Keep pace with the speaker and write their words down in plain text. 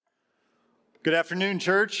Good afternoon,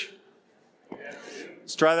 church.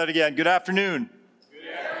 Let's try that again. Good afternoon.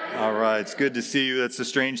 All right, it's good to see you. That's a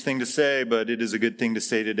strange thing to say, but it is a good thing to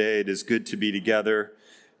say today. It is good to be together.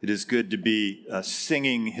 It is good to be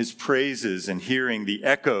singing his praises and hearing the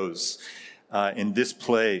echoes in this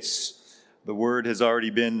place. The word has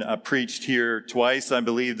already been preached here twice, I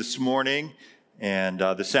believe, this morning and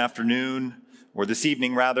this afternoon, or this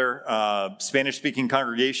evening rather. Spanish-speaking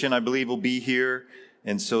congregation, I believe, will be here.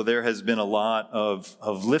 And so there has been a lot of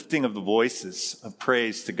lifting of the voices of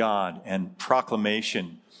praise to God and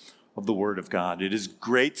proclamation of the Word of God. It is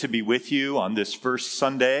great to be with you on this first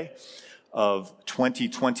Sunday of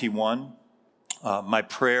 2021. My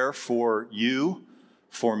prayer for you,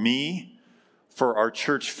 for me, for our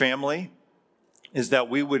church family is that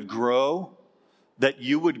we would grow, that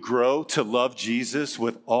you would grow to love Jesus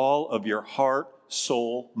with all of your heart,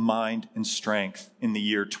 soul, mind, and strength in the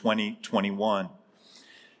year 2021.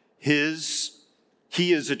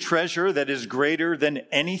 He is a treasure that is greater than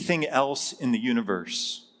anything else in the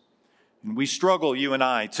universe. And we struggle, you and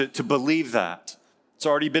I, to believe that. It's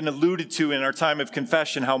already been alluded to in our time of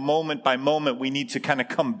confession, how moment by moment we need to kind of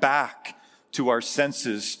come back to our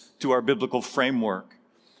senses, to our biblical framework,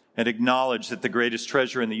 and acknowledge that the greatest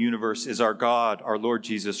treasure in the universe is our God, our Lord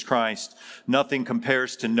Jesus Christ. Nothing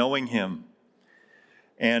compares to knowing him.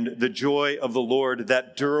 And the joy of the Lord,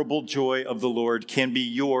 that durable joy of the Lord, can be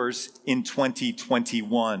yours in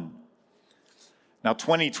 2021. Now,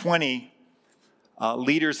 2020,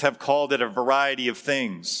 leaders have called it a variety of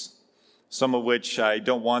things, some of which I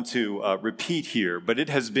don't want to repeat here, but it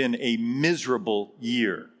has been a miserable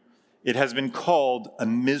year. It has been called a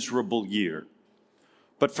miserable year.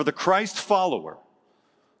 But for the Christ follower,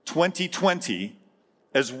 2020,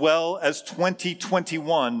 as well as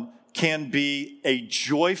 2021, can be a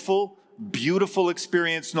joyful, beautiful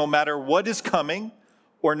experience no matter what is coming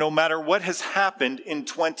or no matter what has happened in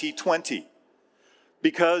 2020.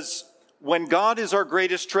 Because when God is our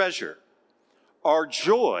greatest treasure, our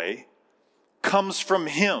joy comes from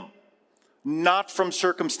him, not from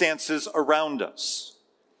circumstances around us.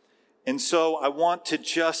 And so I want to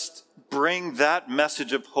just bring that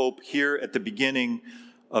message of hope here at the beginning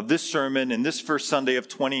of this sermon and this first Sunday of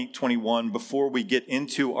 2021 before we get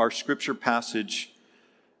into our scripture passage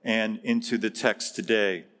and into the text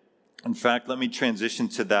today. In fact, let me transition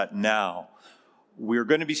to that now. We're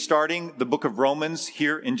going to be starting the book of Romans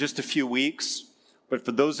here in just a few weeks. But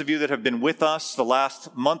for those of you that have been with us the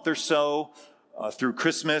last month or so, through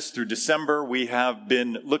Christmas, through December, we have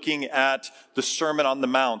been looking at the Sermon on the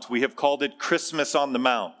Mount. We have called it Christmas on the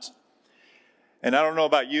Mount. And I don't know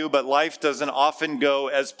about you, but life doesn't often go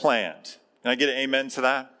as planned. Can I get an amen to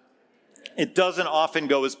that? It doesn't often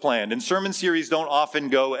go as planned. And sermon series don't often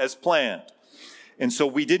go as planned. And so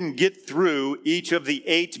we didn't get through each of the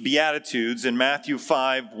 8 Beatitudes in Matthew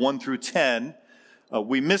 5, 1 through 10.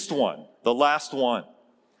 We missed one, the last one.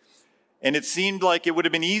 And it seemed like it would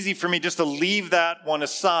have been easy for me just to leave that one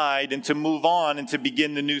aside and to move on and to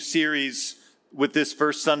begin the new series with this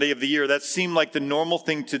first Sunday of the year. That seemed like the normal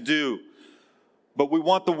thing to do. But we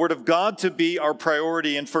want the Word of God to be our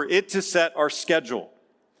priority and for it to set our schedule.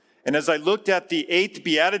 And as I looked at the 8th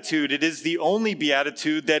Beatitude, it is the only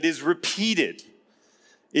Beatitude that is repeated.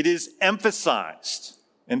 It is emphasized.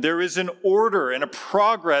 And there is an order and a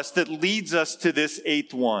progress that leads us to this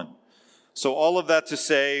 8th one. So all of that to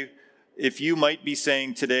say, if you might be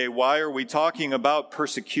saying today, why are we talking about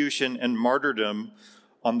persecution and martyrdom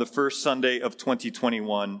on the first Sunday of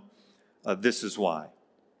 2021? This is why.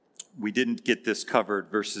 We didn't get this covered,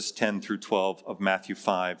 verses 10 through 12 of Matthew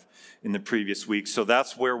 5 in the previous week. So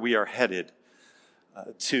that's where we are headed,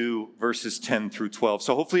 to verses 10 through 12.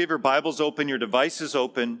 So hopefully you have your Bibles open, your devices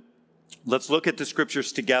open. Let's look at the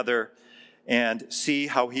scriptures together and see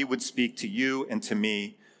how he would speak to you and to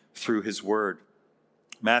me through his word.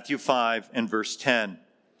 Matthew 5 and verse 10.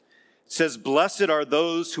 It says, "Blessed are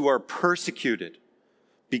those who are persecuted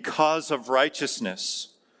because of righteousness,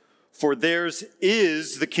 for theirs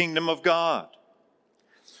is the kingdom of God."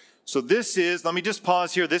 So this is, let me just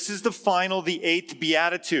pause here. This is the 8th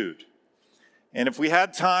Beatitude. And if we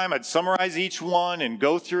had time, I'd summarize each one and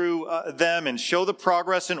go through them and show the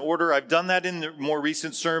progress in order. I've done that in the more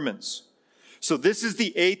recent sermons. So this is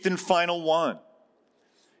the 8th and final one.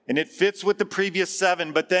 And it fits with the previous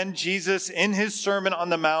 7. But then Jesus, in his Sermon on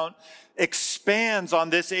the Mount, expands on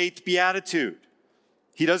this 8th Beatitude.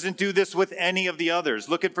 He doesn't do this with any of the others.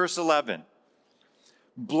 Look at verse 11.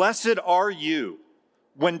 "Blessed are you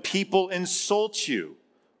when people insult you,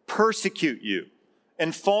 persecute you,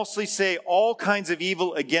 and falsely say all kinds of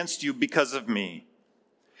evil against you because of me.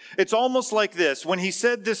 It's almost like this. When he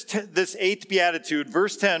said this eighth beatitude,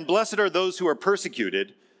 verse 10, blessed are those who are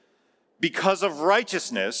persecuted because of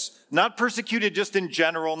righteousness, not persecuted just in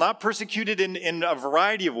general, not persecuted in a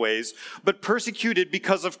variety of ways, but persecuted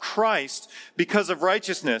because of Christ, because of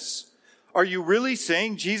righteousness. Are you really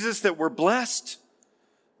saying, Jesus, that we're blessed?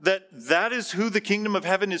 That is who the kingdom of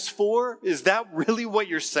heaven is for? Is that really what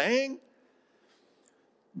you're saying?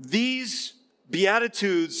 These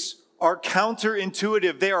beatitudes are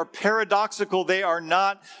counterintuitive. They are paradoxical. They are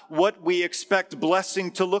not what we expect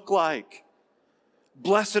blessing to look like.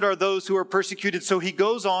 Blessed are those who are persecuted. So he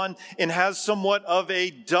goes on and has somewhat of a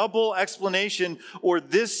double explanation, or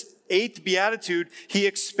this eighth beatitude, he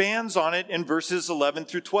expands on it in verses 11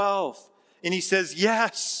 through 12. And he says,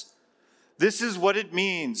 yes, this is what it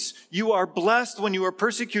means. You are blessed when you are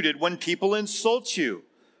persecuted, when people insult you,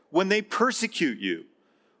 when they persecute you,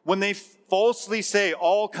 when they falsely say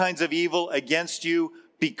all kinds of evil against you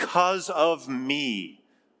because of me.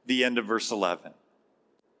 The end of verse 11.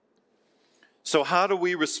 So how do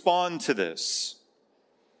we respond to this?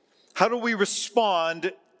 How do we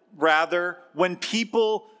respond, rather, when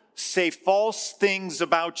people say false things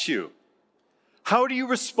about you? How do you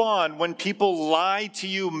respond when people lie to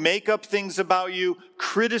you, make up things about you,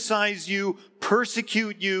 criticize you,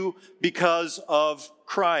 persecute you because of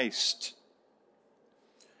Christ?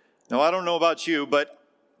 Now, I don't know about you, but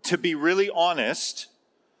to be really honest,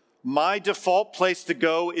 my default place to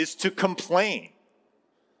go is to complain.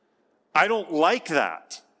 I don't like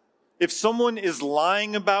that. If someone is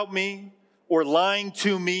lying about me or lying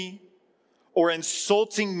to me or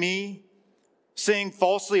insulting me, saying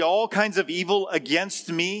falsely all kinds of evil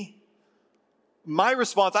against me, my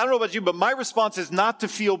response, I don't know about you, but my response is not to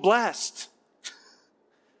feel blessed.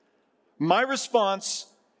 My response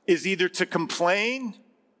is either to complain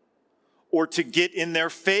or to get in their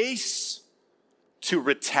face, to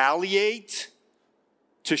retaliate,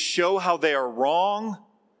 to show how they are wrong,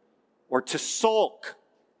 or to sulk.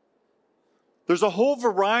 There's a whole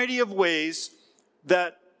variety of ways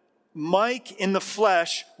that Mike in the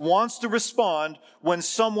flesh wants to respond when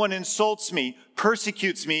someone insults me,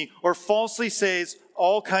 persecutes me, or falsely says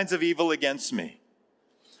all kinds of evil against me.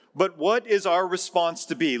 But what is our response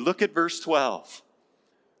to be? Look at verse 12.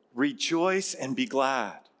 Rejoice and be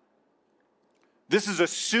glad. This is a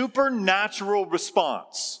supernatural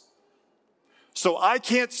response. So I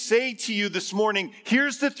can't say to you this morning,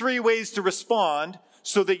 here's the 3 ways to respond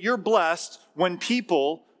so that you're blessed when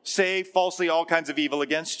people say falsely all kinds of evil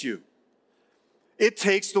against you. It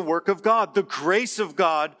takes the work of God, the grace of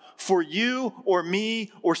God for you or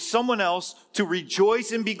me or someone else to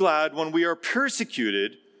rejoice and be glad when we are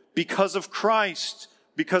persecuted because of Christ,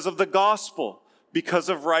 because of the gospel, because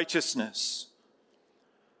of righteousness.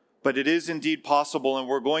 But it is indeed possible, and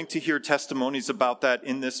we're going to hear testimonies about that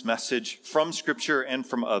in this message from Scripture and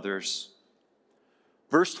from others.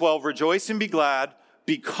 Verse 12, rejoice and be glad,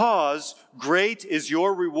 because great is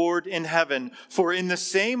your reward in heaven. For in the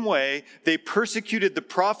same way they persecuted the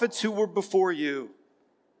prophets who were before you.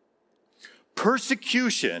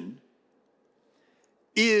 Persecution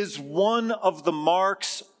is one of the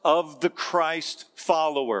marks of the Christ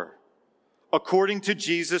follower. According to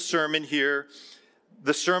Jesus' sermon here,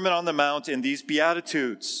 the Sermon on the Mount in these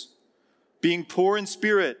Beatitudes. Being poor in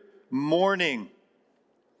spirit, mourning,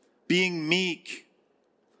 being meek,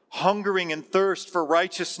 hungering and thirst for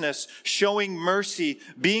righteousness, showing mercy,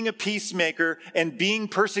 being a peacemaker, and being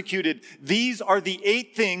persecuted. These are the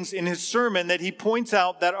 8 things in his sermon that he points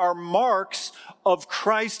out that are marks of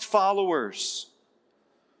Christ followers.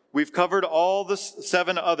 We've covered all the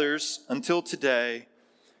 7 others until today,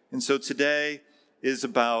 and so today is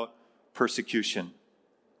about persecution.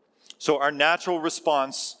 So our natural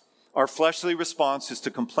response, our fleshly response, is to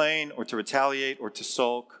complain or to retaliate or to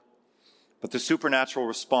sulk. But the supernatural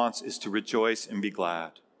response is to rejoice and be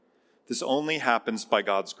glad. This only happens by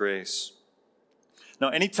God's grace. Now,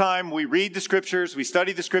 anytime we read the Scriptures, we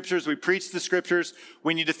study the Scriptures, we preach the Scriptures,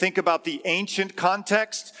 we need to think about the ancient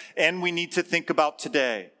context and we need to think about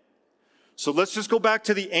today. So let's just go back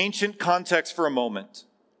to the ancient context for a moment.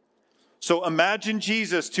 So imagine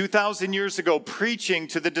Jesus 2,000 years ago preaching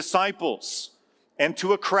to the disciples and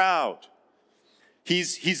to a crowd.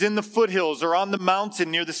 He's in the foothills or on the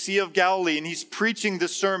mountain near the Sea of Galilee, and he's preaching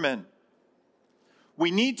this sermon.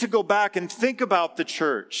 We need to go back and think about the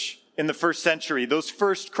church in the first century, those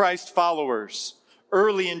first Christ followers,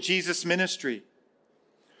 early in Jesus' ministry.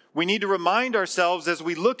 We need to remind ourselves as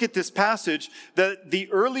we look at this passage that the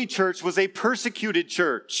early church was a persecuted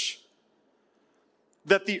church.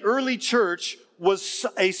 That the early church was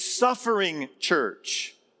a suffering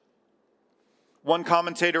church. One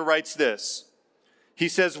commentator writes this. He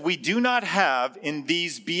says, we do not have in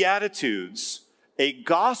these Beatitudes a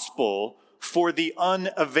gospel for the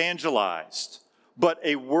unevangelized, but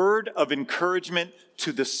a word of encouragement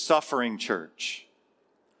to the suffering church.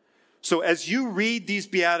 So as you read these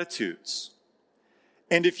Beatitudes,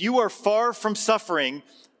 and if you are far from suffering,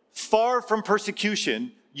 far from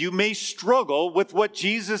persecution, you may struggle with what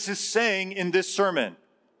Jesus is saying in this sermon.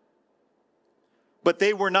 But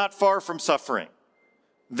they were not far from suffering.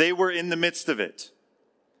 They were in the midst of it.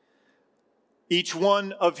 Each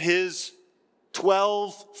one of his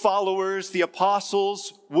 12 followers, the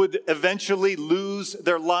apostles, would eventually lose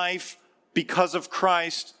their life because of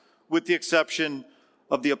Christ, with the exception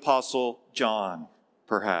of the apostle John,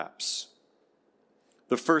 perhaps.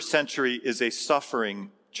 The first century is a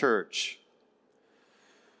suffering church.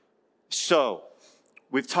 So,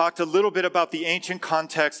 we've talked a little bit about the ancient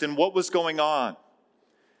context and what was going on.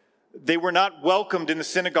 They were not welcomed in the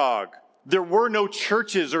synagogue. There were no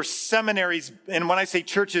churches or seminaries, and when I say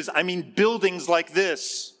churches, I mean buildings like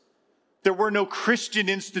this. There were no Christian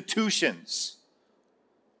institutions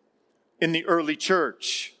in the early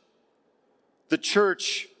church. The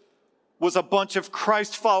church was a bunch of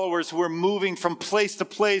Christ followers who were moving from place to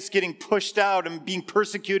place, getting pushed out and being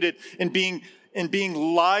persecuted and being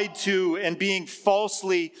lied to and being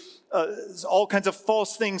falsely all kinds of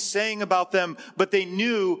false things saying about them, but they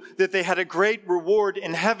knew that they had a great reward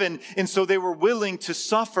in heaven, and so they were willing to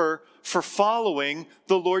suffer for following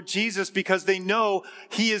the Lord Jesus because they know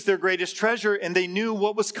he is their greatest treasure and they knew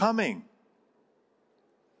what was coming.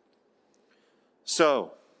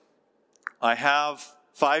 So, I have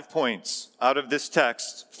 5 points out of this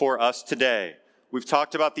text for us today. We've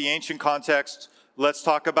talked about the ancient context. Let's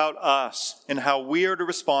talk about us and how we are to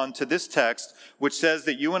respond to this text, which says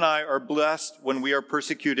that you and I are blessed when we are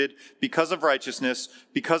persecuted because of righteousness,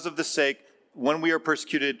 because of the sake, when we are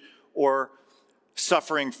persecuted or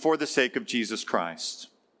suffering for the sake of Jesus Christ.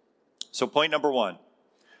 So point number 1,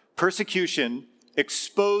 persecution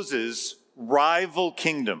exposes rival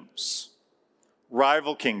kingdoms.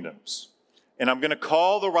 Rival kingdoms. And I'm going to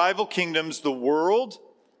call the rival kingdoms the world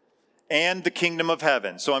and the kingdom of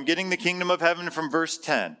heaven. So I'm getting the kingdom of heaven from verse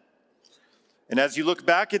 10. And as you look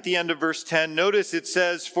back at the end of verse 10, notice it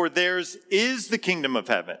says, for theirs is the kingdom of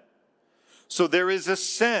heaven. So there is a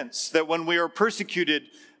sense that when we are persecuted,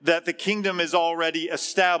 that the kingdom is already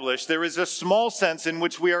established. There is a small sense in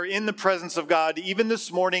which we are in the presence of God, even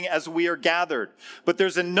this morning as we are gathered. But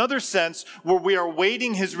there's another sense where we are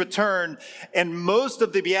waiting his return, and most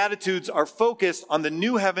of the Beatitudes are focused on the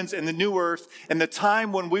new heavens and the new earth and the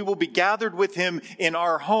time when we will be gathered with him in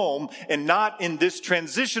our home and not in this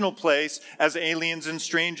transitional place as aliens and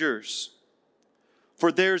strangers.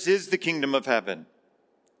 For theirs is the kingdom of heaven.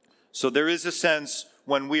 So there is a sense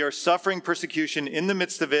when we are suffering persecution, in the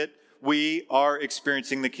midst of it, we are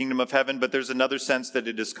experiencing the kingdom of heaven, but there's another sense that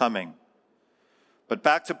it is coming. But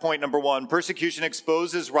back to point number 1, persecution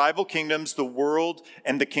exposes rival kingdoms, the world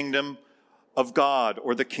and the kingdom of God,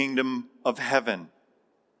 or the kingdom of heaven.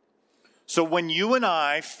 So when you and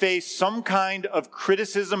I face some kind of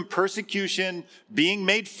criticism, persecution, being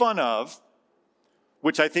made fun of,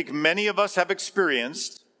 which I think many of us have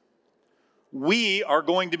experienced, we are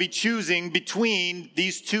going to be choosing between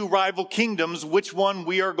these two rival kingdoms, which one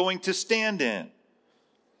we are going to stand in.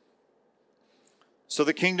 So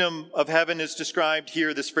the kingdom of heaven is described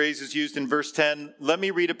here. This phrase is used in verse 10. Let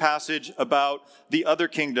me read a passage about the other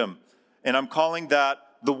kingdom, and I'm calling that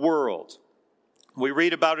the world. We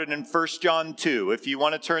read about it in 1 John 2. If you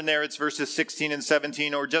want to turn there, it's verses 16 and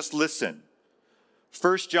 17, or just listen.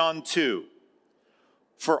 1 John 2.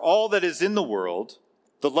 For all that is in the world,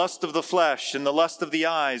 the lust of the flesh and the lust of the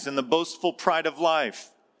eyes and the boastful pride of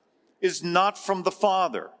life, is not from the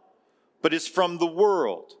Father, but is from the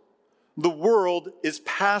world. The world is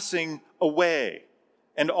passing away,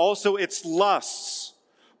 and also its lusts,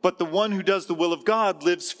 but the one who does the will of God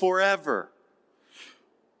lives forever.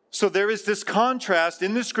 So there is this contrast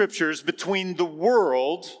in the scriptures between the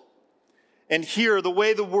world, and here the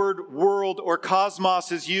way the word world or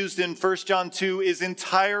cosmos is used in 1 John 2 is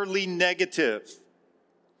entirely negative.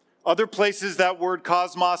 Other places that word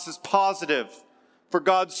cosmos is positive, for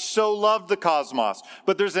God so loved the cosmos.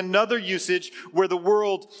 But there's another usage where the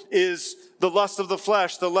world is the lust of the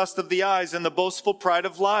flesh, the lust of the eyes, and the boastful pride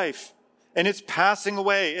of life. And it's passing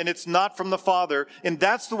away, and it's not from the Father. And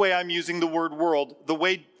that's the way I'm using the word world, the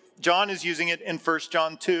way John is using it in 1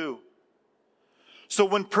 John 2. So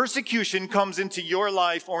when persecution comes into your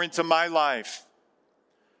life or into my life,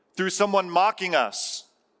 through someone mocking us,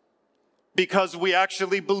 because we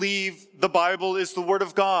actually believe the Bible is the Word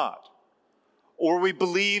of God, or we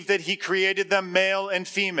believe that He created them male and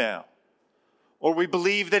female, or we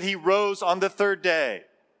believe that he rose on the third day,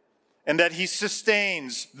 and that he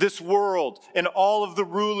sustains this world and all of the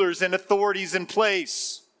rulers and authorities in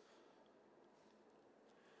place.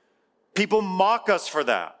 People mock us for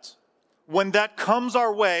that. When that comes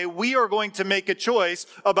our way, we are going to make a choice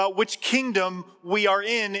about which kingdom we are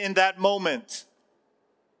in that moment.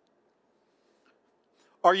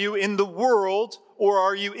 Are you in the world, or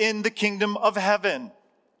are you in the kingdom of heaven?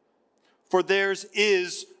 For theirs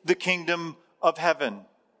is the kingdom of heaven.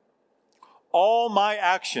 All my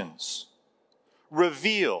actions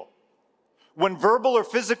reveal, when verbal or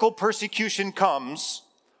physical persecution comes,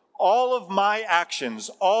 all of my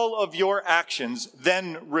actions, all of your actions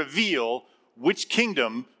then reveal which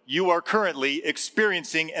kingdom you are currently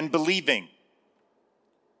experiencing and believing.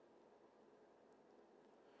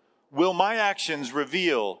 Will my actions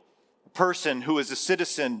reveal a person who is a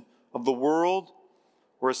citizen of the world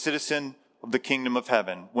or a citizen of the kingdom of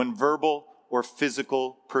heaven when verbal or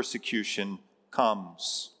physical persecution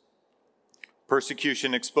comes?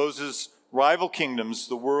 Persecution exposes rival kingdoms,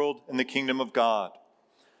 the world and the kingdom of God.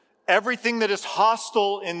 Everything that is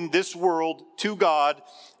hostile in this world to God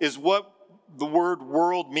is what the word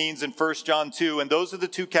world means in 1 John 2, and those are the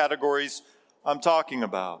two categories I'm talking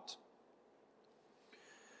about.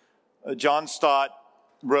 John Stott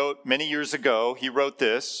wrote many years ago, he wrote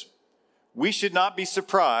this: "We should not be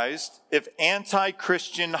surprised if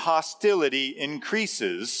anti-Christian hostility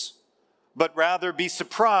increases, but rather be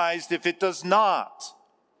surprised if it does not."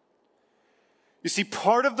 You see,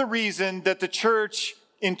 part of the reason that the church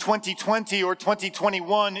in 2020 or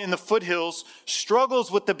 2021 in the foothills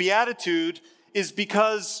struggles with the Beatitude is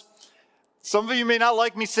because, some of you may not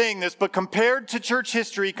like me saying this, but compared to church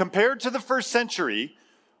history, compared to the first century,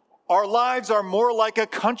 our lives are more like a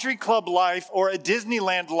country club life or a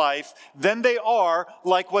Disneyland life than they are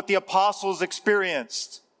like what the apostles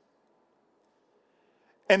experienced.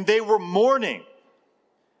 And they were mourning,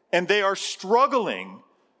 and they are struggling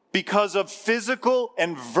because of physical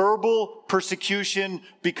and verbal persecution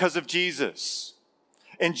because of Jesus.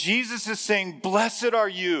 And Jesus is saying, "Blessed are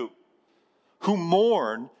you who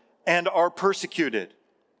mourn and are persecuted."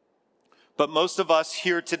 But most of us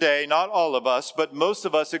here today, not all of us, but most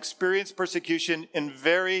of us experience persecution in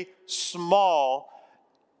very small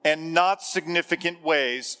and not significant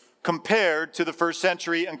ways compared to the first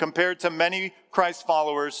century and compared to many Christ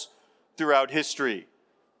followers throughout history.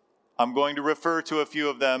 I'm going to refer to a few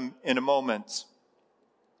of them in a moment.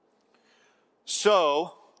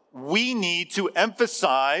 So, we need to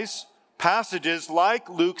emphasize passages like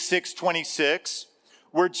Luke 6:26,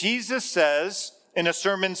 where Jesus says, in a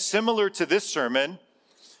sermon similar to this sermon,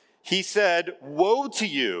 he said, "Woe to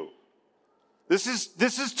you." This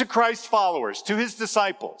is to Christ's followers, to his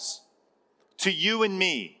disciples, to you and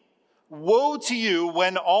me. "Woe to you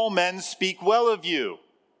when all men speak well of you,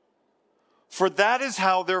 for that is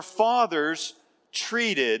how their fathers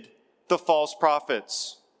treated the false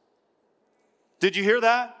prophets." Did you hear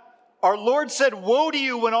that? Our Lord said, "Woe to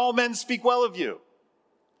you when all men speak well of you."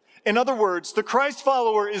 In other words, the Christ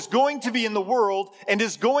follower is going to be in the world and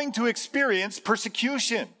is going to experience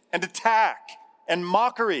persecution and attack and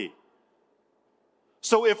mockery.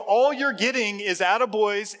 So if all you're getting is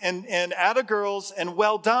attaboys and attagirls and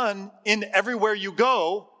well done in everywhere you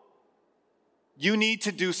go, you need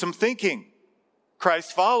to do some thinking.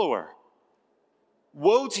 Christ follower,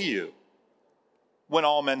 woe to you when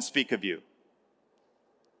all men speak of you.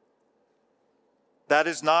 That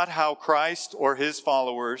is not how Christ or his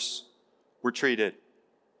followers were treated.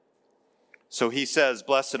 So he says,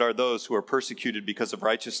 "Blessed are those who are persecuted because of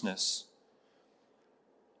righteousness."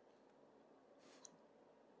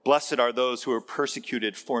 Blessed are those who are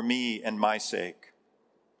persecuted for me and my sake.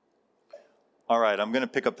 All right, I'm going to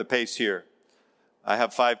pick up the pace here. I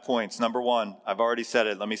have 5 points. Number 1, I've already said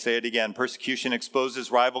it. Let me say it again. Persecution exposes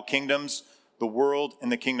rival kingdoms, the world and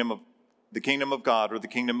the kingdom of God or the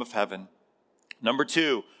kingdom of heaven. Number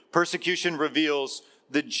 2, persecution reveals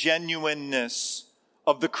the genuineness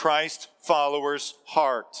of the Christ follower's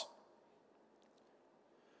heart.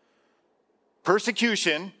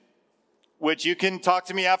 Persecution, which you can talk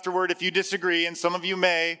to me afterward if you disagree, and some of you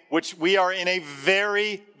may, which we are in a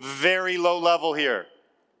very, very low level here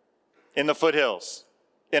in the foothills,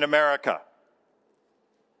 in America.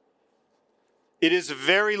 It is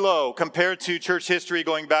very low compared to church history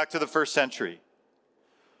going back to the first century.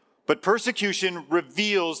 But persecution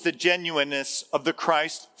reveals the genuineness of the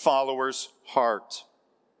Christ follower's heart.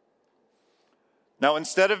 Now,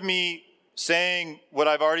 instead of me saying what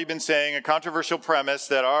I've already been saying, a controversial premise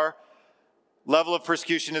that our level of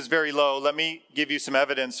persecution is very low, let me give you some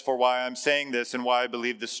evidence for why I'm saying this and why I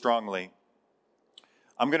believe this strongly.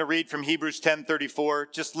 I'm going to read from Hebrews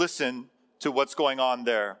 10:34. Just listen to what's going on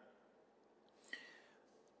there.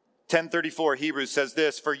 10:34, Hebrews says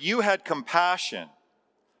this, "For you had compassion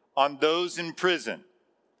on those in prison,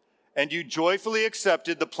 and you joyfully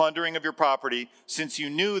accepted the plundering of your property, since you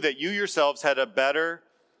knew that you yourselves had a better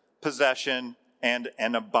possession and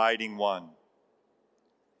an abiding one."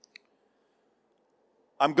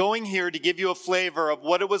 I'm going here to give you a flavor of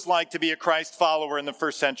what it was like to be a Christ follower in the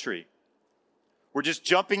first century. We're just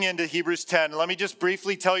jumping into Hebrews 10. Let me just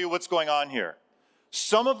briefly tell you what's going on here.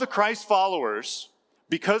 Some of the Christ followers,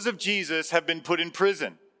 because of Jesus, have been put in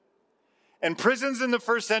prison. And prisons in the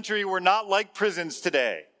first century were not like prisons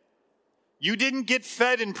today. You didn't get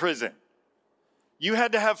fed in prison. You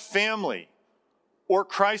had to have family or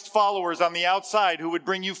Christ followers on the outside who would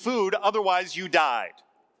bring you food, otherwise you died.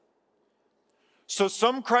 So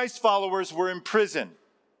some Christ followers were in prison,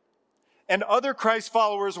 and other Christ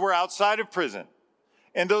followers were outside of prison.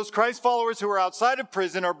 And those Christ followers who are outside of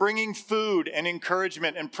prison are bringing food and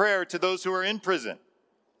encouragement and prayer to those who are in prison.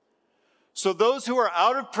 So those who are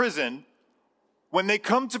out of prison, when they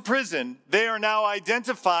come to prison, they are now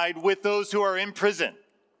identified with those who are in prison.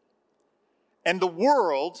 And the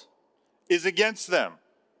world is against them.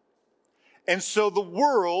 And so the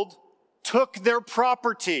world took their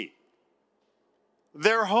property,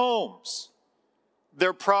 their homes,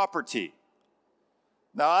 their property.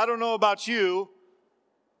 Now, I don't know about you,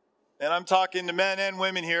 and I'm talking to men and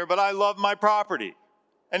women here, but I love my property.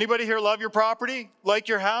 Anybody here love your property? Like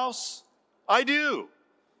your house? I do.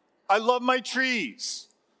 I love my trees.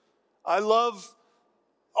 I love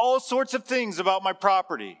all sorts of things about my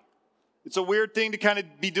property. It's a weird thing to kind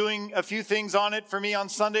of be doing a few things on it for me on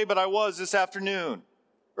Sunday, but I was this afternoon,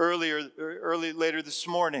 later this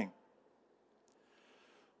morning.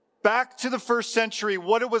 Back to the first century,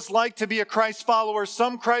 what it was like to be a Christ follower.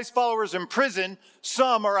 Some Christ followers in prison,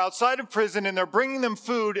 some are outside of prison, and they're bringing them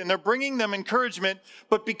food and they're bringing them encouragement.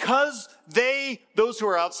 But because those who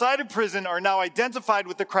are outside of prison, are now identified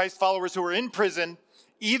with the Christ followers who are in prison,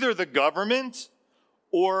 either the government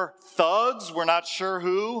or thugs, we're not sure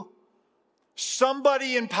who,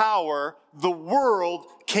 somebody in power, the world,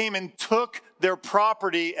 came and took their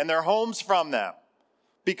property and their homes from them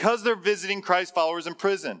because they're visiting Christ followers in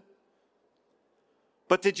prison.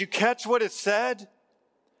 But did you catch what it said?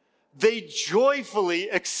 They joyfully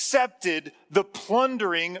accepted the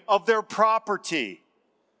plundering of their property.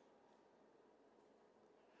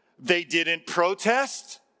 They didn't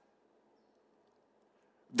protest.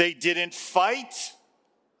 They didn't fight.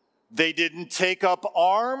 They didn't take up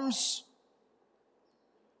arms.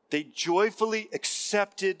 They joyfully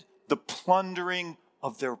accepted the plundering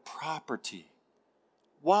of their property.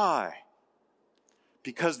 Why?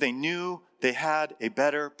 Because they knew they had a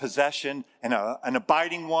better possession and an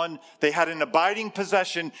abiding one. They had an abiding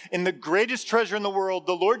possession in the greatest treasure in the world,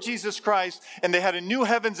 the Lord Jesus Christ, and they had a new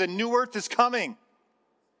heavens and new earth is coming.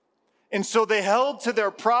 And so they held to their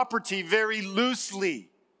property very loosely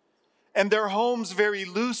and their homes very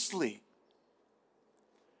loosely.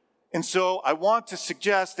 And so I want to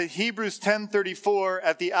suggest that Hebrews 10:34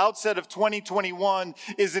 at the outset of 2021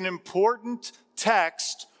 is an important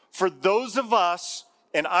text for those of us,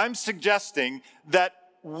 and I'm suggesting that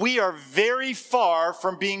we are very far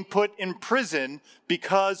from being put in prison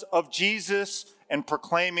because of Jesus and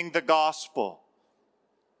proclaiming the gospel.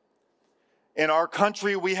 In our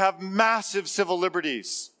country, we have massive civil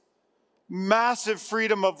liberties, massive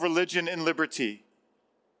freedom of religion and liberty.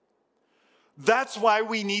 That's why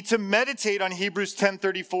we need to meditate on Hebrews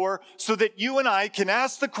 10:34 so that you and I can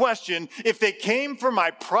ask the question, if they came for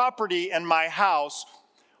my property and my house,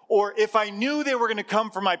 or if I knew they were going to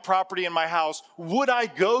come for my property and my house, would I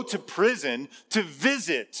go to prison to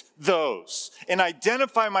visit those and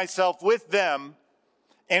identify myself with them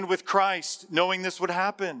and with Christ, knowing this would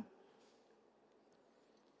happen?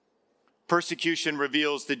 Persecution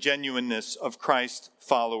reveals the genuineness of Christ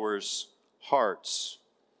followers' hearts.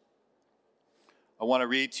 I want to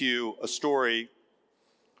read to you a story.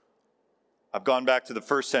 I've gone back to the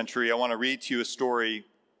first century. I want to read to you a story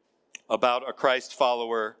about a Christ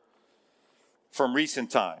follower from recent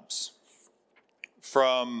times,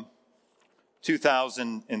 from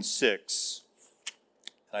 2006.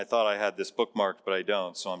 And I thought I had this bookmarked, but I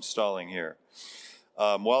don't, so I'm stalling here.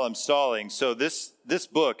 While I'm stalling, so this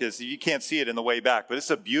book is, you can't see it in the way back, but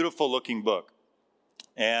it's a beautiful looking book.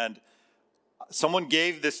 And someone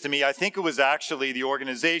gave this to me. I think it was actually the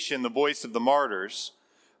organization, the Voice of the Martyrs,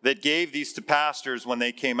 that gave these to pastors when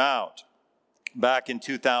they came out back in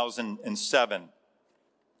 2007.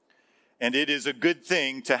 And it is a good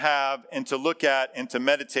thing to have and to look at and to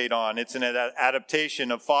meditate on. It's an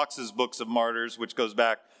adaptation of Fox's Books of Martyrs, which goes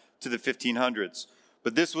back to the 1500s.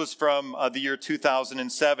 But this was from the year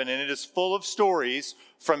 2007, and it is full of stories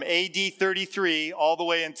from AD 33 all the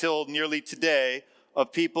way until nearly today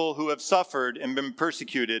of people who have suffered and been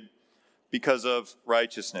persecuted because of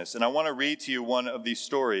righteousness. And I want to read to you one of these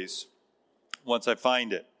stories once I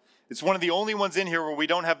find it. It's one of the only ones in here where we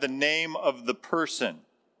don't have the name of the person.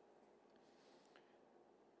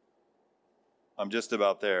 I'm just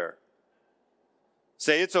about there.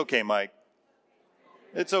 Say, it's okay, Mike.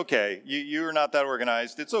 It's okay. You're not that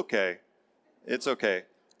organized. It's okay. It's okay.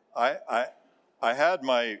 I had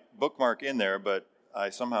my bookmark in there, but I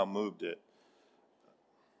somehow moved it.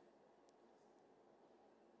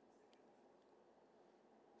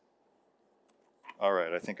 All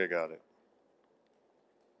right, I think I got it.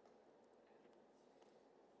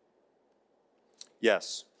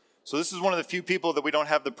 Yes. So this is one of the few people that we don't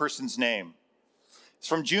have the person's name. It's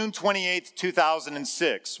from June 28th,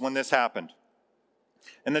 2006, when this happened.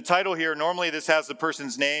 And the title here, normally this has the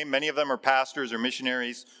person's name. Many of them are pastors or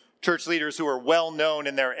missionaries, church leaders who are well known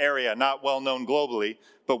in their area, not well known globally,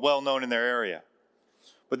 but well known in their area.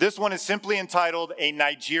 But this one is simply entitled, A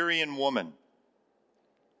Nigerian Woman.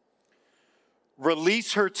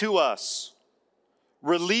 Release her to us.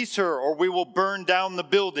 Release her or we will burn down the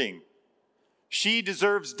building. She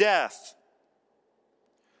deserves death.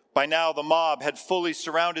 By now, the mob had fully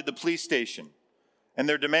surrounded the police station, and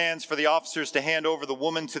their demands for the officers to hand over the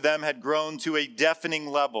woman to them had grown to a deafening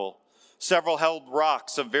level. Several held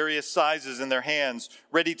rocks of various sizes in their hands,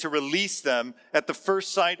 ready to release them at the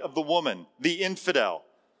first sight of the woman, the infidel,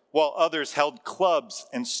 while others held clubs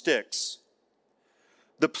and sticks.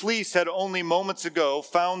 The police had only moments ago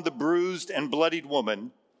found the bruised and bloodied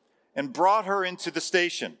woman and brought her into the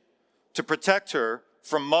station to protect her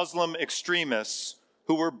from Muslim extremists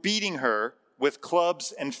who were beating her with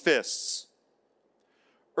clubs and fists.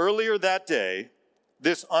 Earlier that day,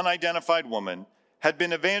 this unidentified woman had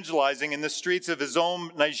been evangelizing in the streets of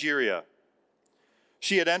Izom, Nigeria.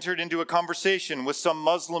 She had entered into a conversation with some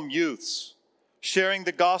Muslim youths, sharing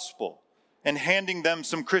the gospel and handing them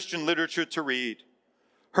some Christian literature to read.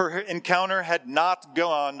 Her encounter had not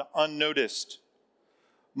gone unnoticed.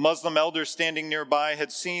 Muslim elders standing nearby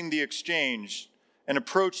had seen the exchange and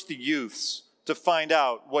approached the youths to find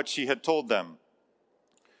out what she had told them.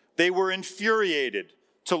 They were infuriated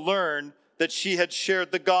to learn that she had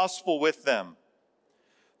shared the gospel with them.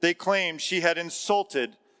 They claimed she had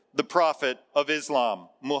insulted the prophet of Islam,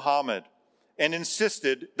 Muhammad, and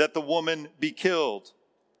insisted that the woman be killed.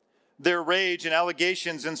 Their rage and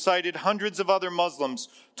allegations incited hundreds of other Muslims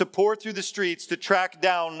to pour through the streets to track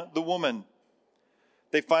down the woman.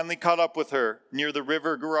 They finally caught up with her near the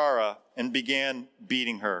river Gurara and began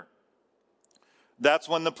beating her. That's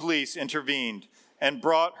when the police intervened and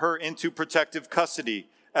brought her into protective custody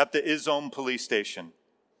at the Izom police station.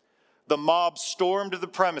 The mob stormed the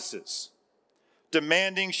premises,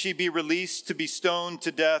 demanding she be released to be stoned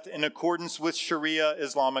to death in accordance with Sharia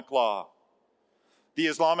Islamic law. The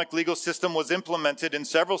Islamic legal system was implemented in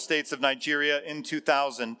several states of Nigeria in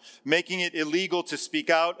 2000, making it illegal to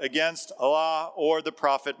speak out against Allah or the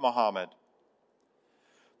Prophet Muhammad.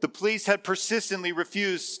 The police had persistently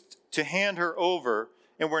refused to hand her over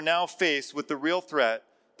and were now faced with the real threat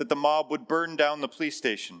that the mob would burn down the police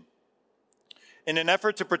station. In an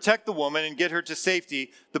effort to protect the woman and get her to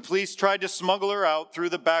safety, the police tried to smuggle her out through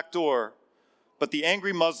the back door, but the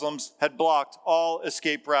angry Muslims had blocked all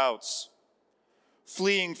escape routes.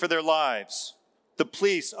 Fleeing for their lives, the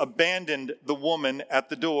police abandoned the woman at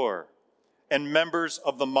the door, and members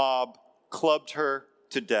of the mob clubbed her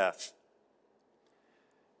to death.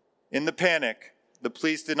 In the panic, the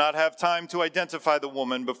police did not have time to identify the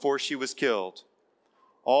woman before she was killed.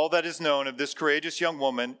 All that is known of this courageous young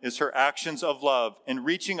woman is her actions of love in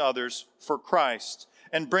reaching others for Christ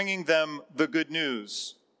and bringing them the good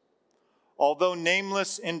news. Although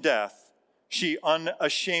nameless in death, she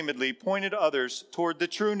unashamedly pointed others toward the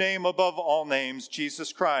true name above all names,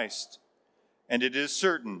 Jesus Christ. And it is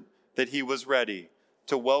certain that he was ready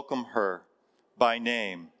to welcome her by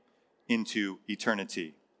name into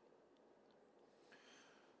eternity.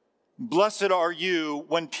 Blessed are you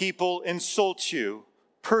when people insult you,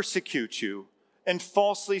 persecute you, and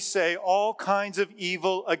falsely say all kinds of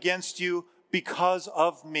evil against you because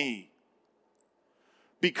of me.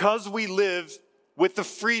 Because we live with the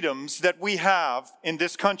freedoms that we have in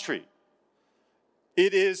this country,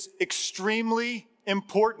 it is extremely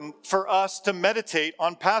important for us to meditate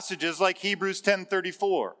on passages like Hebrews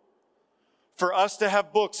 10:34, for us to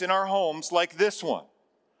have books in our homes like this one,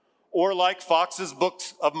 or like Fox's Book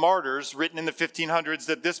of Martyrs, written in the 1500s,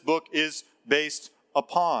 that this book is based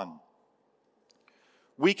upon.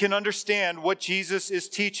 We can understand what Jesus is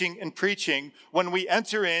teaching and preaching when we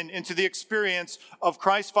enter into the experience of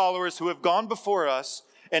Christ followers who have gone before us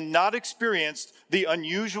and not experienced the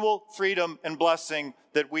unusual freedom and blessing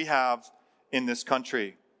that we have in this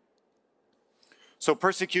country. So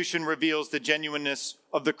persecution reveals the genuineness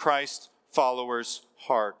of the Christ follower's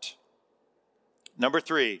heart. Number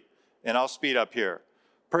 3, and I'll speed up here.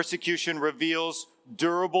 Persecution reveals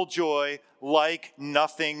durable joy like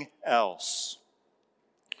nothing else.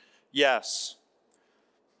 Yes,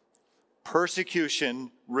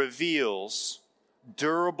 persecution reveals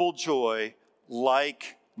durable joy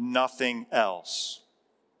like nothing else.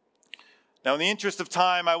 Now, in the interest of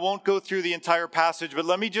time, I won't go through the entire passage, but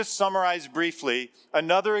let me just summarize briefly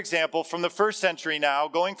another example from the first century now,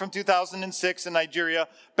 going from 2006 in Nigeria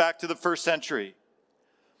back to the first century,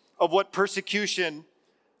 of what persecution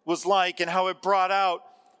was like and how it brought out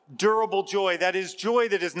durable joy. That is, joy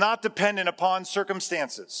that is not dependent upon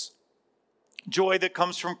circumstances. Joy that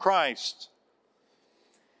comes from Christ.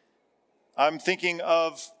 I'm thinking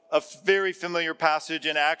of a very familiar passage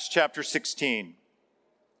in Acts chapter 16.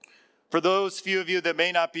 For those few of you that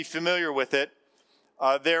may not be familiar with it,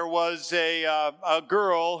 there was a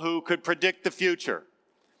girl who could predict the future.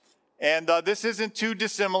 And this isn't too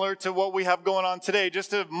dissimilar to what we have going on today.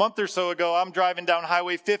 Just a month or so ago, I'm driving down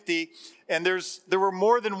Highway 50, and there were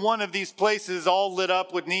more than one of these places all lit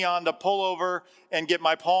up with neon to pull over and get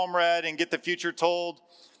my palm read and get the future told.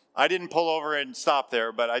 I didn't pull over and stop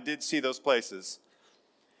there, but I did see those places.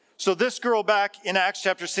 So this girl back in Acts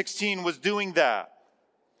chapter 16 was doing that.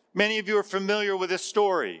 Many of you are familiar with this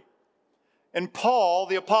story. And Paul,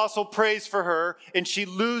 the apostle, prays for her, and she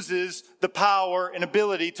loses the power and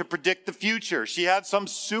ability to predict the future. She had some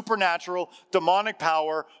supernatural, demonic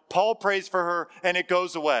power. Paul prays for her, and it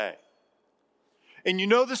goes away. And you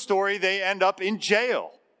know the story. They end up in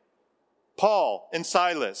jail, Paul and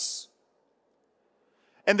Silas.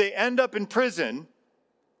 And they end up in prison.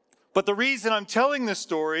 But the reason I'm telling this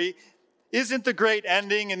story isn't the great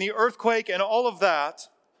ending and the earthquake and all of that.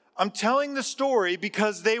 I'm telling the story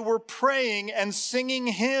because they were praying and singing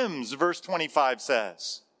hymns, verse 25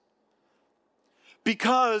 says.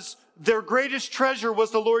 Because their greatest treasure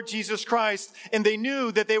was the Lord Jesus Christ, and they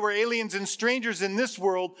knew that they were aliens and strangers in this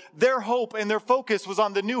world. Their hope and their focus was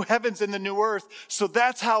on the new heavens and the new earth. So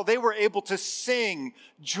that's how they were able to sing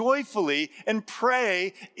joyfully and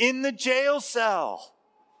pray in the jail cell.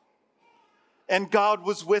 And God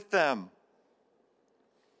was with them.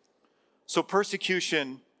 So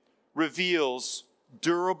persecution reveals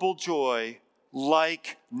durable joy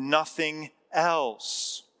like nothing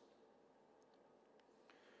else.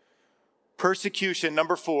 Persecution,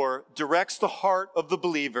 number 4, directs the heart of the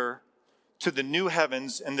believer to the new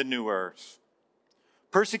heavens and the new earth.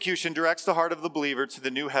 Persecution directs the heart of the believer to the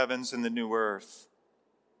new heavens and the new earth.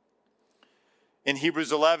 In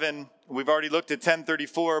Hebrews 11, we've already looked at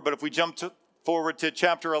 10:34, but if we jump forward to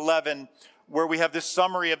chapter 11, where we have this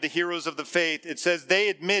summary of the heroes of the faith, it says they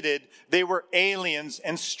admitted they were aliens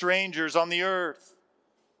and strangers on the earth.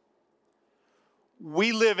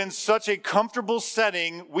 We live in such a comfortable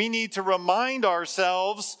setting, we need to remind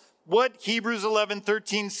ourselves what Hebrews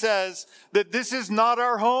 11:13 says, that this is not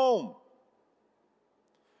our home.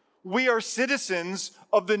 We are citizens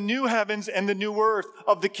of the new heavens and the new earth,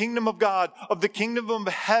 of the kingdom of God, of the kingdom of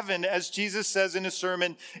heaven, as Jesus says in his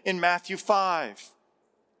sermon in Matthew 5.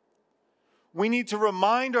 We need to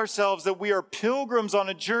remind ourselves that we are pilgrims on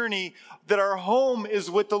a journey, that our home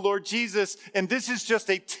is with the Lord Jesus, and this is just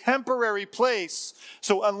a temporary place.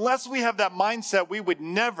 So unless we have that mindset, we would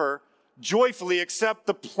never joyfully accept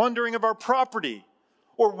the plundering of our property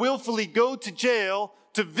or willfully go to jail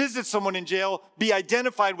to visit someone in jail, be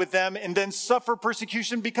identified with them, and then suffer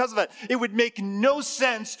persecution because of that. It would make no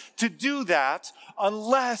sense to do that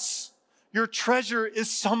unless your treasure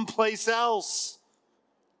is someplace else.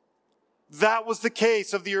 That was the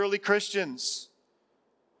case of the early Christians.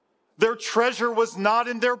 Their treasure was not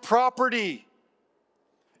in their property.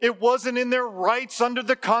 It wasn't in their rights under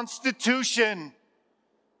the Constitution.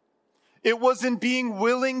 It was in being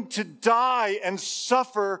willing to die and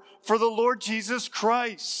suffer for the Lord Jesus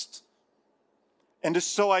Christ, and to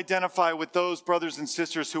so identify with those brothers and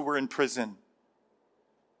sisters who were in prison.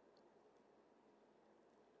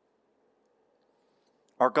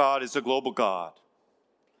 Our God is a global God.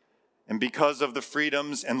 And because of the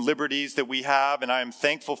freedoms and liberties that we have, and I am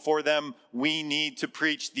thankful for them, we need to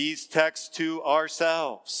preach these texts to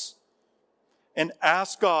ourselves and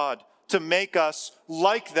ask God to make us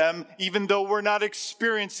like them, even though we're not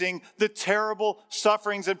experiencing the terrible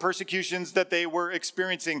sufferings and persecutions that they were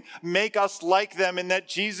experiencing. Make us like them in that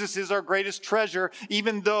Jesus is our greatest treasure,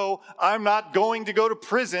 even though I'm not going to go to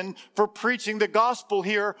prison for preaching the gospel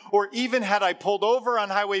here, or even had I pulled over on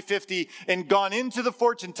Highway 50 and gone into the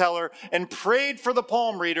fortune teller and prayed for the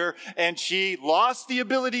palm reader and she lost the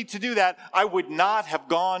ability to do that, I would not have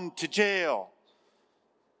gone to jail.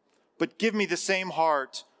 But give me the same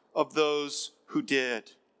heart of those who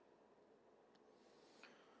did.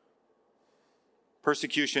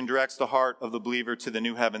 Persecution directs the heart of the believer to the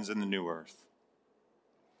new heavens and the new earth.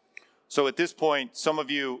 So at this point, some of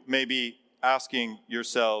you may be asking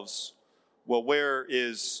yourselves, well, where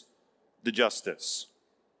is the justice?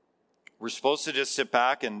 We're supposed to just sit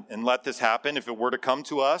back and let this happen if it were to come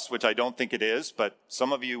to us, which I don't think it is, but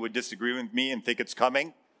some of you would disagree with me and think it's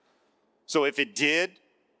coming. So if it did,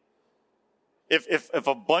 if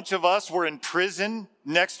a bunch of us were in prison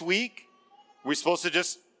next week, we're supposed to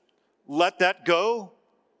just let that go?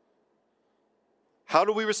 How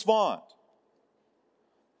do we respond?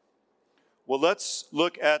 Well, let's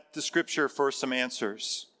look at the scripture for some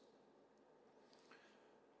answers.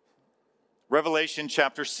 Revelation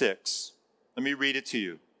chapter 6. Let me read it to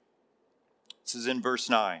you. This is in verse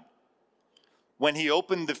 9. When he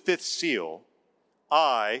opened the fifth seal,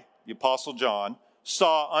 I, the Apostle John,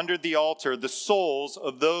 saw under the altar the souls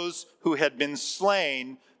of those who had been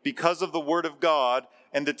slain because of the word of God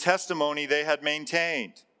and the testimony they had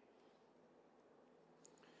maintained.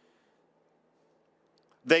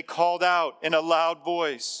 They called out in a loud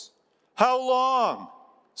voice, "How long,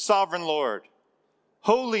 sovereign Lord,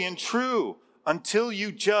 holy and true, until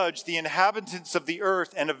you judge the inhabitants of the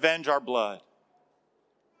earth and avenge our blood?"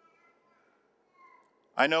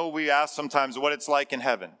 I know we ask sometimes what it's like in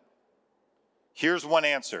heaven. Here's one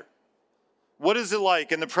answer. What is it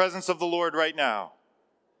like in the presence of the Lord right now?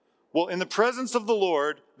 Well, in the presence of the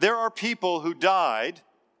Lord, there are people who died,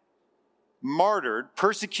 martyred,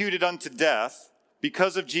 persecuted unto death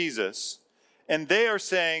because of Jesus, and they are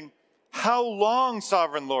saying, "How long,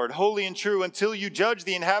 sovereign Lord, holy and true, until you judge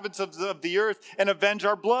the inhabitants of the earth and avenge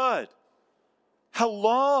our blood?" How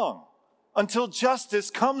long? Until justice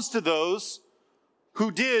comes to those who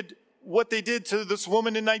did what they did to this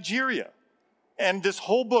woman in Nigeria. And this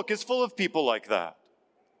whole book is full of people like that.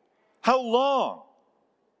 How long?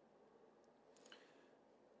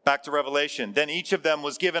 Back to Revelation. Then each of them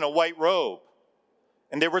was given a white robe,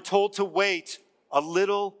 and they were told to wait a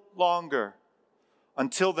little longer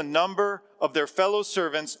until the number of their fellow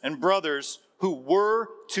servants and brothers who were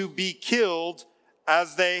to be killed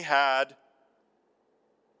as they had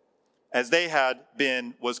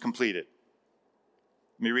been was completed.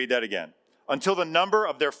 Let me read that again. Until the number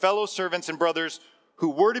of their fellow servants and brothers who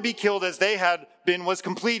were to be killed as they had been was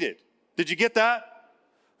completed. Did you get that?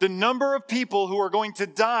 The number of people who are going to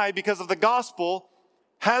die because of the gospel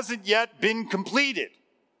hasn't yet been completed.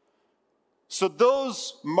 So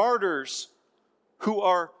those martyrs who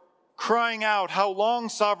are crying out, "How long,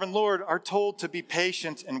 sovereign Lord," are told to be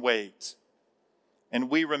patient and wait. And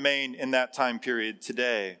we remain in that time period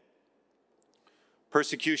today.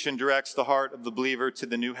 Persecution directs the heart of the believer to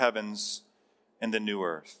the new heavens and the new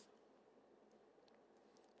earth.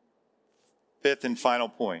 Fifth and final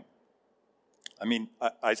point.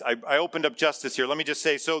 I opened up justice here. Let me just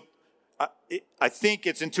say, so I think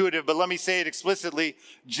it's intuitive, but let me say it explicitly.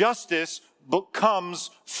 Justice comes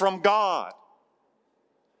from God.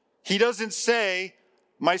 He doesn't say,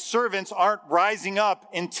 "My servants aren't rising up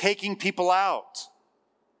and taking people out."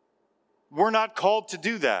 We're not called to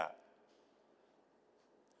do that.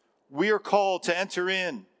 We are called to enter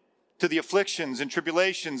in to the afflictions and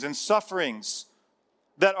tribulations and sufferings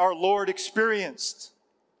that our Lord experienced.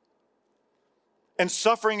 And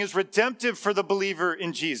suffering is redemptive for the believer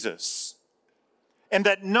in Jesus. And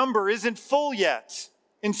that number isn't full yet.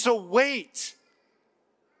 And so wait.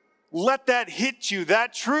 Let that hit you,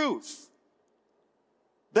 that truth.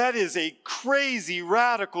 That is a crazy,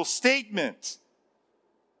 radical statement.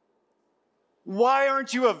 Why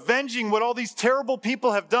aren't you avenging what all these terrible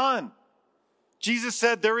people have done? Jesus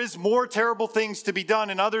said there is more terrible things to be done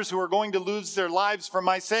and others who are going to lose their lives for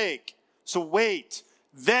my sake. So wait.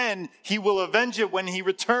 Then he will avenge it when he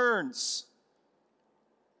returns.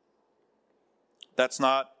 That's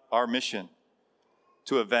not our mission,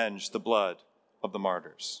 to avenge the blood of the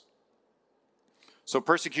martyrs. So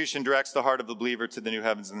persecution directs the heart of the believer to the new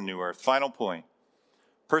heavens and the new earth. Final point.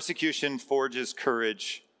 Persecution forges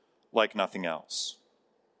courage like nothing else.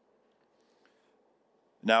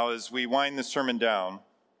 Now, as we wind this sermon down,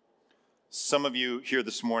 some of you here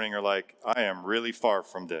this morning are like, "I am really far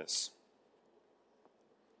from this."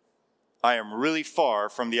 I am really far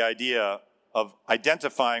from the idea of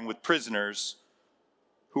identifying with prisoners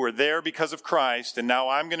who are there because of Christ, and now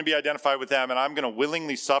I'm going to be identified with them, and I'm going to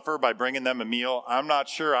willingly suffer by bringing them a meal. I'm not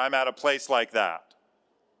sure I'm at a place like that,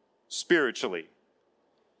 spiritually.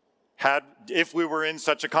 If we were in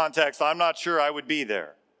such a context, I'm not sure I would be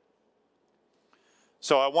there.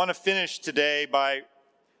 So I want to finish today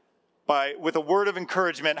with a word of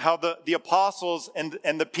encouragement, how the apostles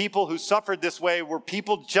and the people who suffered this way were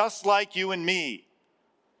people just like you and me.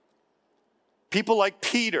 People like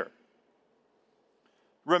Peter.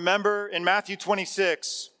 Remember in Matthew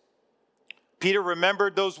 26, Peter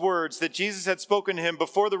remembered those words that Jesus had spoken to him,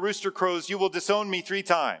 before the rooster crows, you will disown me 3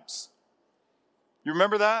 times. You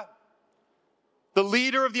remember that? The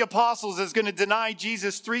leader of the apostles is going to deny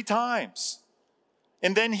Jesus 3 times.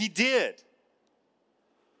 And then he did.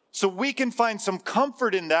 So we can find some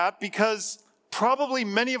comfort in that, because probably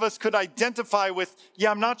many of us could identify with,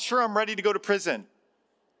 I'm not sure I'm ready to go to prison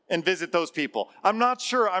and visit those people. I'm not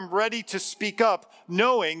sure I'm ready to speak up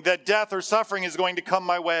knowing that death or suffering is going to come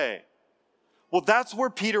my way. Well, that's where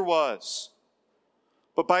Peter was.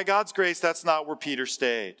 But by God's grace, that's not where Peter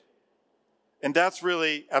stayed. And that's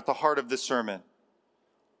really at the heart of this sermon.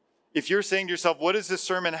 If you're saying to yourself, what does this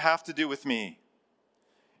sermon have to do with me?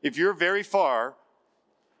 If you're very far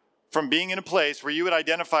from being in a place where you would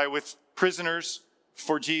identify with prisoners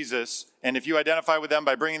for Jesus, and if you identify with them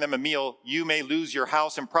by bringing them a meal, you may lose your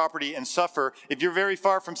house and property and suffer. If you're very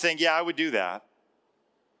far from saying, I would do that,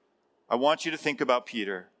 I want you to think about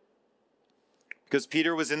Peter. Because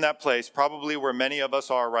Peter was in that place, probably where many of us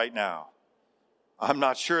are right now. I'm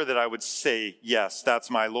not sure that I would say, yes, that's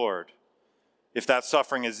my Lord. If that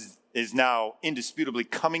suffering is now indisputably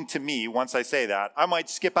coming to me once I say that, I might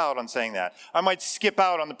skip out on saying that. I might skip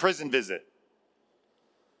out on the prison visit.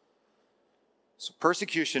 So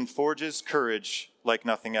persecution forges courage like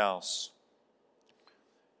nothing else.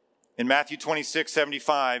 In Matthew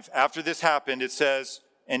 26:75, after this happened, it says,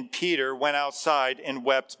 and Peter went outside and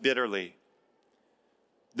wept bitterly.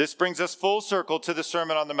 This brings us full circle to the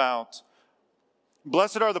Sermon on the Mount.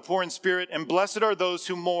 Blessed are the poor in spirit, and blessed are those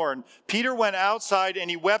who mourn. Peter went outside and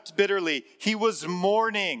he wept bitterly. He was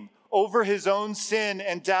mourning over his own sin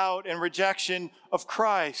and doubt and rejection of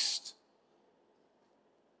Christ.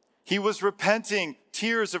 He was repenting,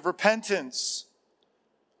 tears of repentance.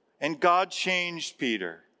 And God changed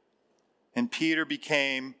Peter. And Peter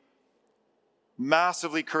became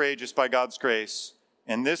massively courageous by God's grace.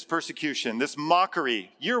 And this persecution, this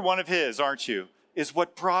mockery, you're one of his, aren't you? Is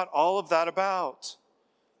what brought all of that about.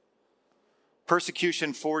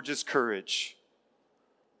 Persecution forges courage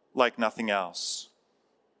like nothing else.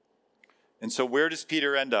 And so where does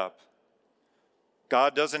Peter end up?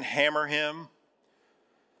 God doesn't hammer him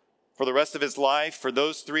for the rest of his life for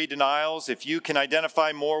those 3 denials. If you can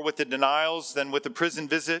identify more with the denials than with the prison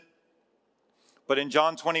visit. But in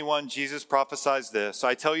John 21, Jesus prophesies this.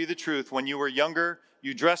 I tell you the truth, when you were younger,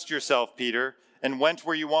 you dressed yourself, Peter, and went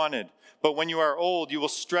where you wanted. But when you are old, you will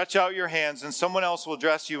stretch out your hands, and someone else will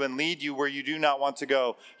dress you and lead you where you do not want to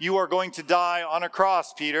go. You are going to die on a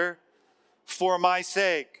cross, Peter, for my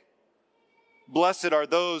sake. Blessed are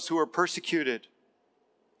those who are persecuted,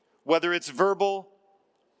 whether it's verbal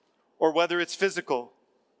or whether it's physical.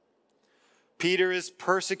 Peter is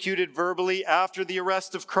persecuted verbally after the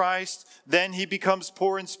arrest of Christ. Then he becomes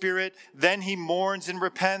poor in spirit. Then he mourns and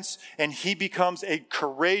repents. And he becomes a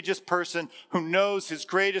courageous person who knows his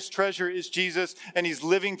greatest treasure is Jesus. And he's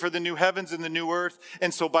living for the new heavens and the new earth.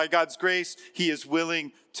 And so by God's grace, he is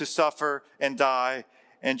willing to suffer and die.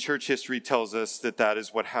 And church history tells us that that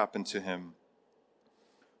is what happened to him.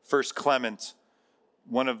 First Clement,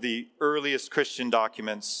 one of the earliest Christian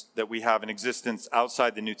documents that we have in existence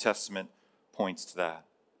outside the New Testament, points to that.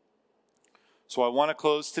 So I want to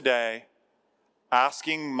close today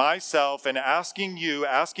asking myself and asking you,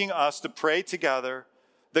 asking us to pray together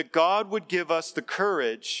that God would give us the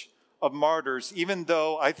courage of martyrs, even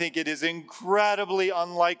though I think it is incredibly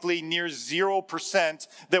unlikely, near 0%,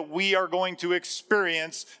 that we are going to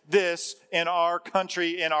experience this in our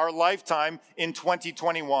country, in our lifetime in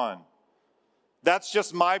 2021. That's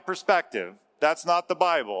just my perspective. That's not the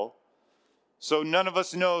Bible. So none of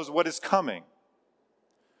us knows what is coming.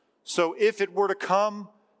 So if it were to come,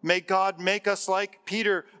 may God make us like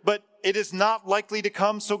Peter, but it is not likely to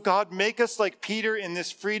come, so God make us like Peter in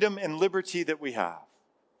this freedom and liberty that we have.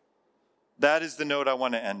 That is the note I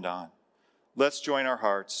want to end on. Let's join our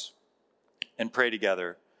hearts and pray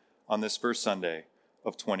together on this first Sunday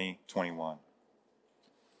of 2021.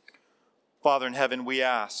 Father in heaven, we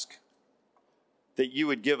ask that you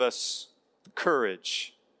would give us the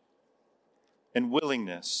courage and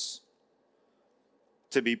willingness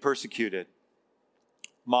to be persecuted,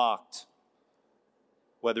 mocked,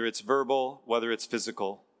 whether it's verbal, whether it's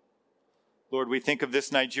physical. Lord, we think of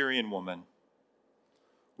this Nigerian woman.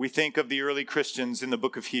 We think of the early Christians in the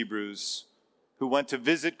book of Hebrews who went to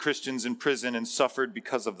visit Christians in prison and suffered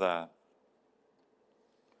because of that.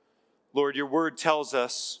 Lord, your word tells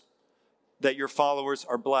us that your followers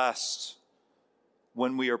are blessed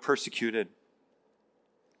when we are persecuted.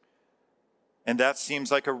 And that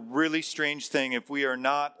seems like a really strange thing if we are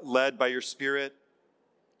not led by your Spirit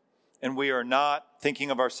and we are not thinking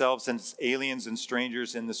of ourselves as aliens and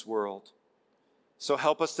strangers in this world. So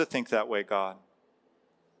help us to think that way, God.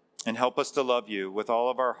 And help us to love you with all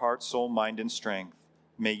of our heart, soul, mind, and strength.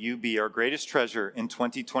 May you be our greatest treasure in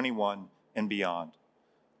 2021 and beyond.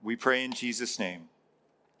 We pray in Jesus' name.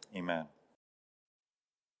 Amen.